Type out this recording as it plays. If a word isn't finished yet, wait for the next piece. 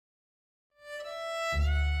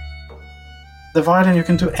The violin, you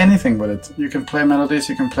can do anything with it. You can play melodies,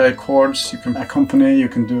 you can play chords, you can accompany, you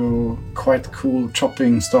can do quite cool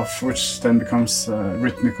chopping stuff, which then becomes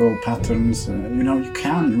rhythmical patterns. You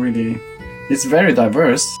can really... It's very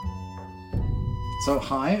diverse. So,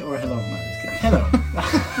 hi or hello? No, just kidding. Hello.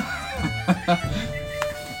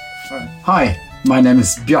 Hi, my name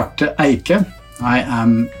is Bjarte Eike. I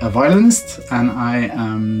am a violinist and I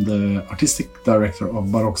am the artistic director of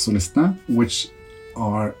Barokksolistene, which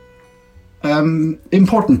are an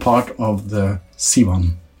important part of the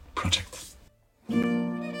C1 project.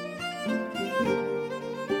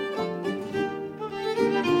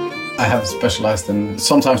 I have specialized in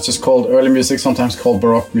sometimes just called early music, sometimes called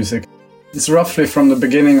Baroque music. It's roughly from the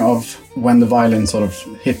beginning of when the violin sort of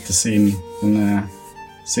hit the scene in the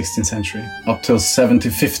 16th century up till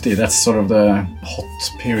 70-50. That's sort of the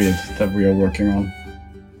hot period that we are working on.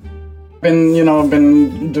 I've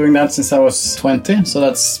been doing that since I was 20, so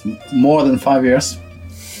that's more than 5 years.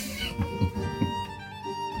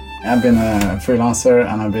 I've been a freelancer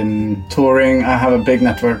and I've been touring. I have a big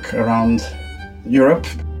network around Europe.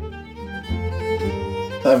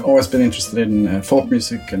 I've always been interested in folk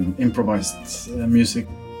music and improvised music.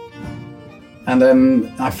 And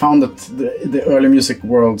then I found that the early music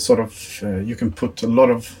world sort of, you can put a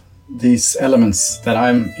lot of these elements that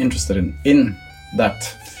I'm interested in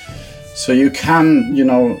that. So you can,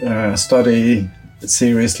 study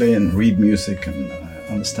seriously and read music and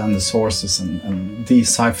understand the sources and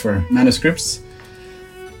decipher manuscripts.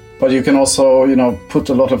 But you can also, put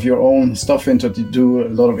a lot of your own stuff into it. You do a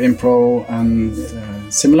lot of improv, and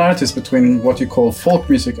similarities between what you call folk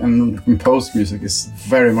music and composed music is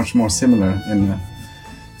very much more similar in the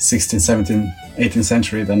 16th, 17th, 18th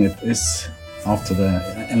century than it is after the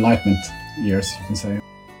Enlightenment years, you can say.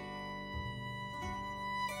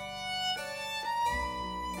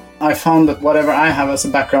 I found that whatever I have as a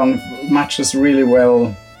background matches really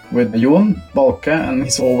well with Jon Balke, and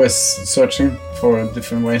he's always searching for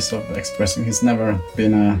different ways of expressing. He's never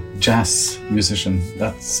been a jazz musician in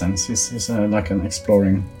that sense. He's like an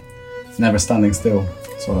exploring, never standing still,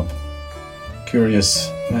 sort of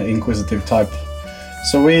curious, inquisitive type.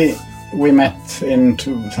 So we met in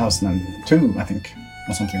 2002, I think,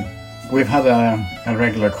 or something. We've had a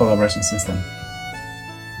regular collaboration since then.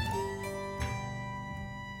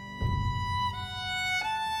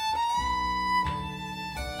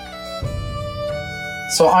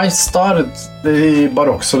 So I started the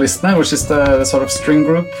Barokksolistene, which is the sort of string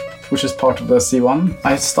group, which is part of the C1.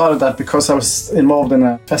 I started that because I was involved in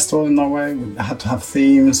a festival in Norway. I had to have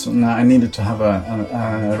themes, and I needed to have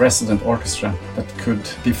a resident orchestra that could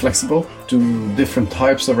be flexible, do different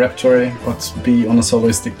types of repertory, but be on a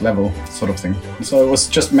soloistic level, sort of thing. So it was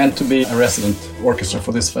just meant to be a resident orchestra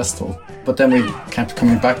for this festival. But then we kept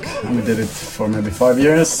coming back, and we did it for maybe 5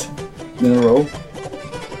 years in a row.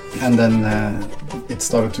 And then it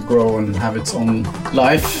started to grow and have its own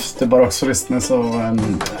life, the Barokksolistene.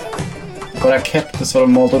 But I kept the sort of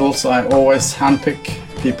model, so I always handpick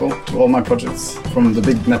people to all my projects from the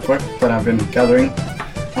big network that I've been gathering.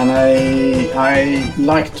 And I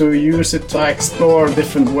like to use it to explore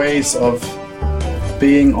different ways of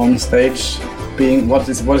being on stage, what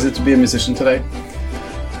is it to be a musician today.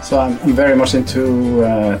 So I'm very much into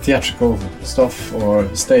theatrical stuff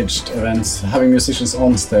or staged events, having musicians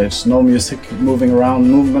on stage, no music, moving around.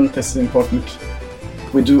 Movement is important.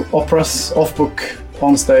 We do operas off-book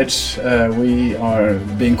on stage. We are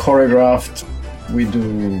being choreographed. We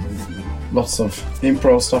do lots of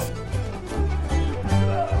improv stuff.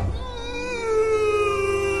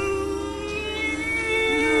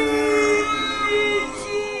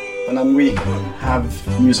 And then we have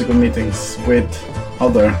musical meetings with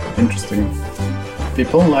other interesting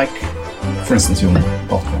people, like, for instance, Jon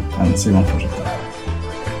Balke and C1 Project.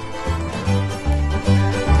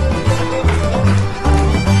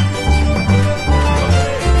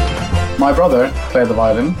 My brother played the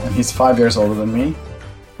violin, and he's 5 years older than me.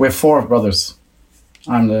 We have 4 brothers.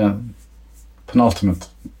 I'm the penultimate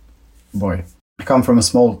boy. I come from a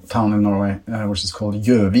small town in Norway, which is called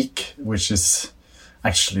Gjøvik, which is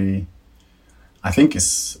actually, I think,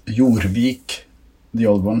 is Jorvik, the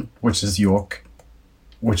old one, which is York,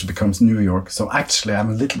 which becomes New York. So actually I'm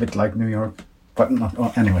a little bit like New York, but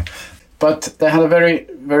not, anyway. But they had a very,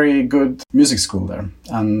 very good music school there.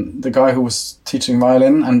 And the guy who was teaching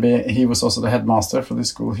violin, and he was also the headmaster for this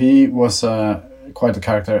school, he was quite a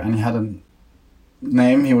character, and he had a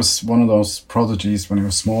name. He was one of those prodigies when he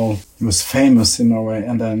was small. He was famous in Norway,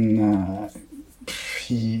 and then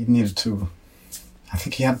he needed to... I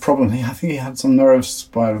think he had problems. I think he had some nerves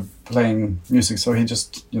while playing music, so he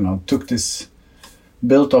just, took this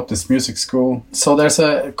built up this music school. So there's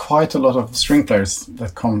quite a lot of string players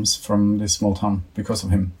that comes from this small town because of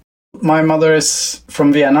him. My mother is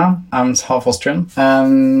from Vienna. I'm half Austrian.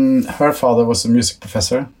 And her father was a music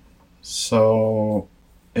professor. So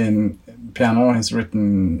in piano, he's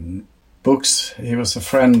written books. He was a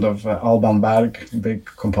friend of Alban Berg, a big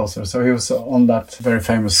composer. So he was on that very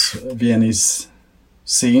famous Viennese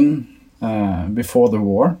scene before the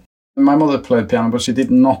war. My mother played piano, but she did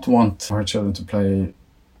not want her children to play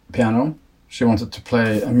piano. She wanted to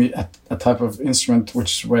play a type of instrument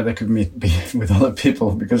where they could be with other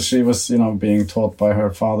people, because she was, being taught by her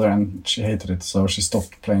father and she hated it. So she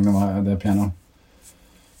stopped playing the piano.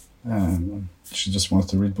 She just wanted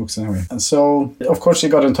to read books anyway. And so, of course, she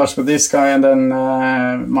got in touch with this guy, and then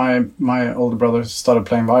my older brother started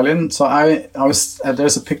playing violin. So I was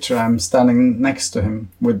there's a picture. I'm standing next to him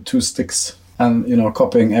with 2 sticks, and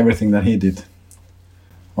copying everything that he did.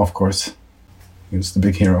 Of course, he was the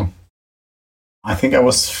big hero. I think I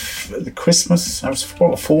was Christmas. I was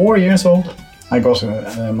 4 years old. I got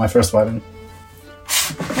my first violin.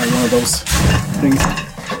 One of those things.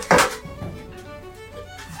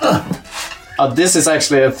 This is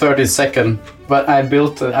actually a 30-second, but I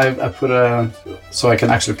built. I put so I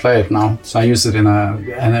can actually play it now. So I use it in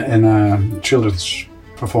a children's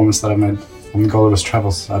performance that I made on Gulliver's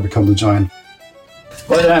Travels. I become the giant.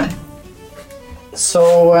 But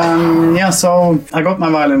so I got my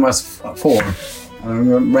violin when I was 4. I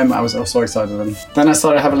remember I was so excited. And then I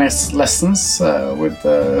started having lessons with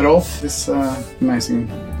Rolf, this amazing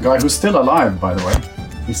guy who's still alive, by the way.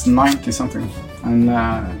 He's 90 something, and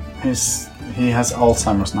he has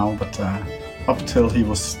Alzheimer's now, but up till he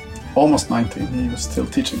was almost 90, he was still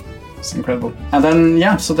teaching. It's incredible. And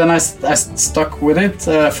then, so then I stuck with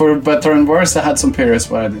it. For better and worse, I had some periods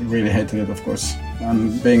where I really hated it, of course.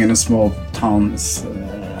 And being in a small town is,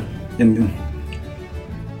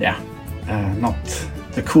 not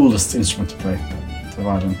the coolest instrument to play, the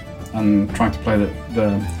violin. And trying to play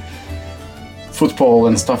the football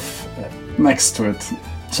and stuff next to it.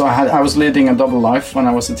 So I was leading a double life when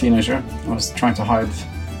I was a teenager. I was trying to hide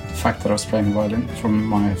the fact that I was playing violin from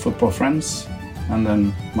my football friends, and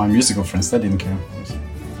then my musical friends, they didn't care.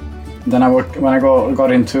 Then when I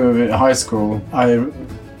got into high school, I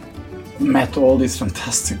met all these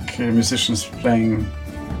fantastic musicians playing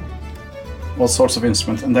all sorts of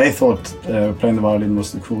instruments, and they thought playing the violin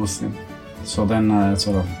was the coolest thing. So then I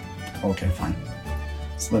sort of, okay, fine.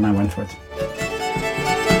 So then I went for it.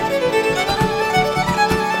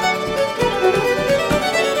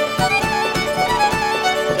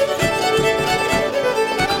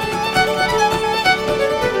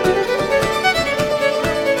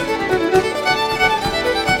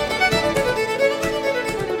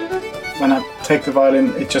 When I take the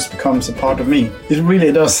violin, it just becomes a part of me. It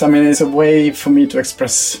really does. I mean, it's a way for me to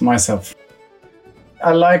express myself.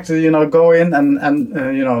 I like to, go in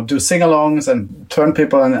and do sing-alongs and turn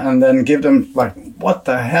people and then give them like, what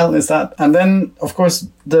the hell is that? And then, of course,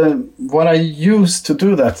 what I use to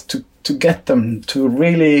do that, to get them to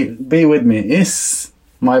really be with me, is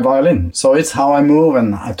my violin. So it's how I move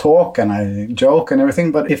and I talk and I joke and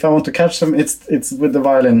everything. But if I want to catch them, it's with the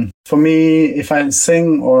violin. For me, if I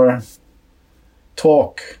sing or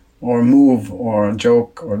talk or move or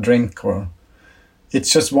joke or drink, or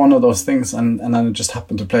it's just one of those things, and I just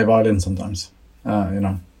happen to play violin sometimes.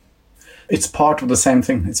 It's part of the same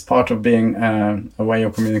thing. It's part of being a way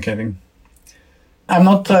of communicating. I'm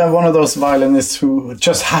not one of those violinists who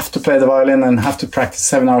just have to play the violin and have to practice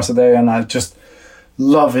 7 hours a day, and I just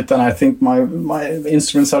love it, and I think my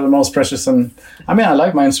instruments are the most precious. And I mean, I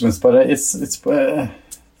like my instruments, but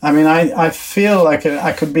I feel like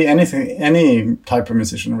I could be anything, any type of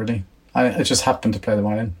musician, really. I just happen to play the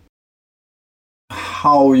violin.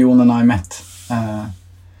 How Jon and I met. I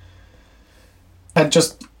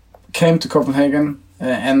just came to Copenhagen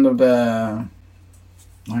end of the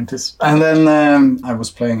 90s. And then I was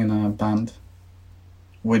playing in a band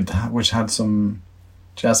which had some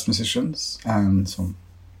jazz musicians and some...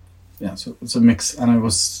 Yeah, so it's a mix. And I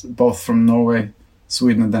was both from Norway,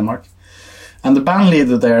 Sweden and Denmark. And the band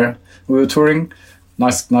leader there, we were touring,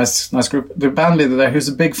 nice group. The band leader there, he was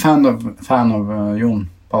a big fan of Jon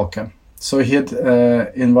Balke. So he had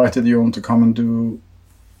invited Jon to come and do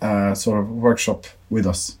a sort of workshop with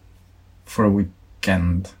us for a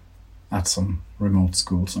weekend at some remote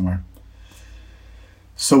school somewhere.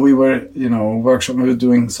 So we were, workshop. We were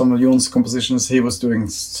doing some of Jon's compositions. He was doing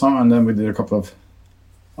some, and then we did a couple of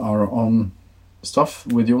our own stuff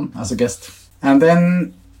with Jon as a guest. And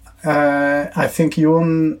then I think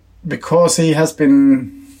Jon, because he has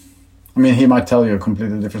been, he might tell you a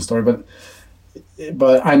completely different story, but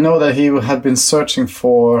but I know that he had been searching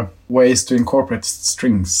for ways to incorporate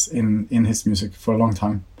strings in his music for a long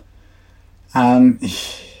time. And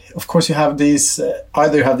of course you have these,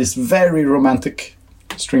 either you have these very romantic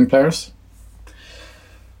string players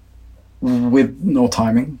with no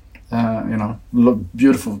timing,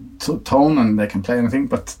 beautiful tone, and they can play anything,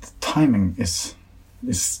 but the timing is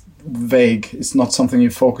vague. It's not something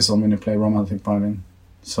you focus on when you play romantic violin.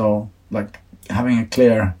 So like having a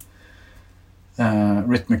clear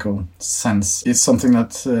rhythmical sense is something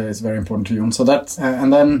that is very important to Jon. So that,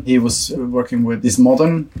 and then he was working with this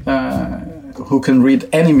modern who can read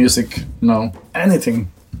any music,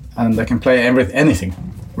 anything, and they can play anything.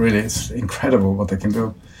 Really, it's incredible what they can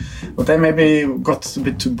do. But they maybe got a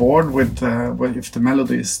bit too bored with if the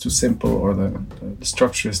melody is too simple or the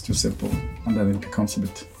structure is too simple, and then it becomes a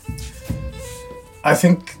bit. I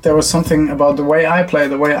think there was something about the way I play,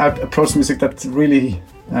 the way I approach music that really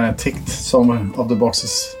ticked some of the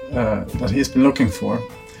boxes that he's been looking for.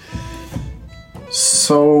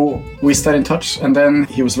 So we stayed in touch, and then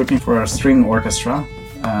he was looking for a string orchestra,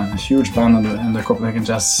 a huge band in the Copenhagen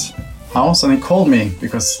Jazz House, and he called me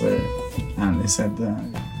because, and he said,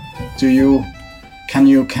 "Can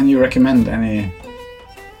you recommend any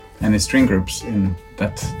string groups in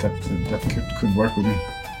that could work with me?"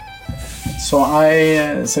 So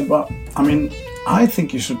I said, "Well, I mean, I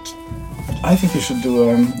think you should do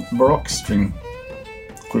a Baroque string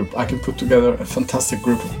group. I can put together a fantastic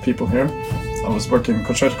group of people here." I was working in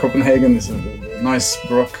Concerto Copenhagen. There's a nice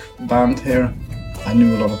Baroque band here. I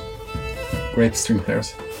knew a lot of great string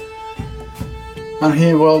players. And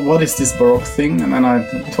what is this Baroque thing? And then I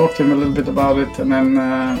talked to him a little bit about it. And then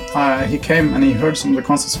he came and he heard some of the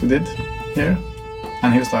concerts we did here.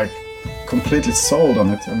 And he was like completely sold on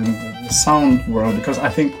it. I mean, the sound world, because I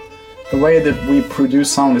think the way that we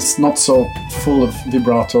produce sound is not so full of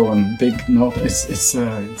vibrato and big notes. It's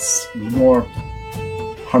more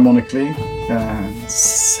harmonically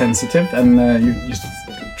sensitive, and you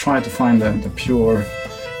try to find the pure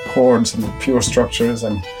chords and the pure structures,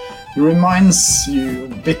 and it reminds you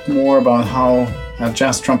a bit more about how a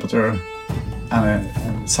jazz trumpeter and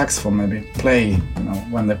a saxophone maybe play,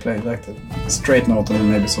 when they play like the straight note and then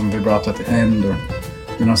maybe some vibrato at the end, or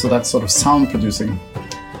so that sort of sound producing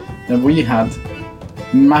that we had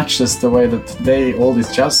matches the way that all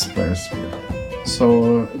these jazz players play.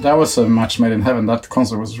 So that was a match made in heaven. That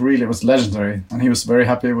concert was legendary, and he was very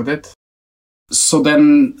happy with it. So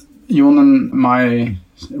then Jon and my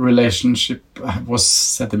relationship was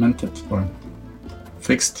sedimented or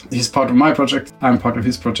fixed. He's part of my project, I'm part of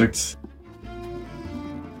his project.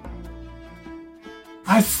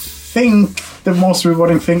 I think the most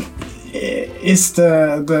rewarding thing is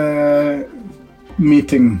the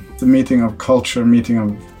meeting of culture, meeting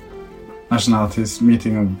of nationalities,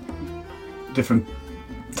 meeting of different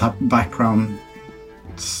type backgrounds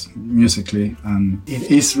musically, and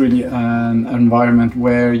it is really an environment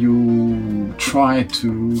where you try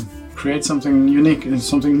to create something unique and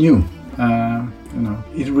something new.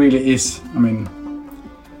 It really is. I mean,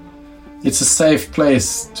 it's a safe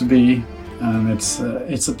place to be, and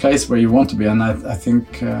it's a place where you want to be. And I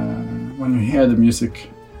think when you hear the music,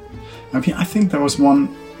 I think there was one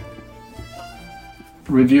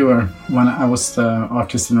reviewer when I was the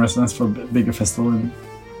artist in residence for a bigger festival in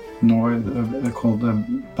Norway, they're called the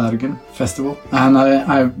Bergen Festival, and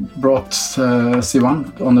I brought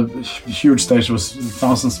C1 on a huge stage. There was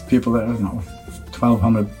thousands of people there,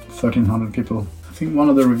 1,200, 1,300 people. I think one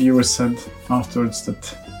of the reviewers said afterwards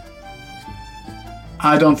that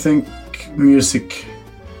I don't think music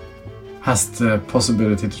has the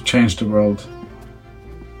possibility to change the world,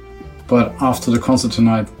 but after the concert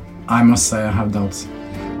tonight, I must say I have doubts.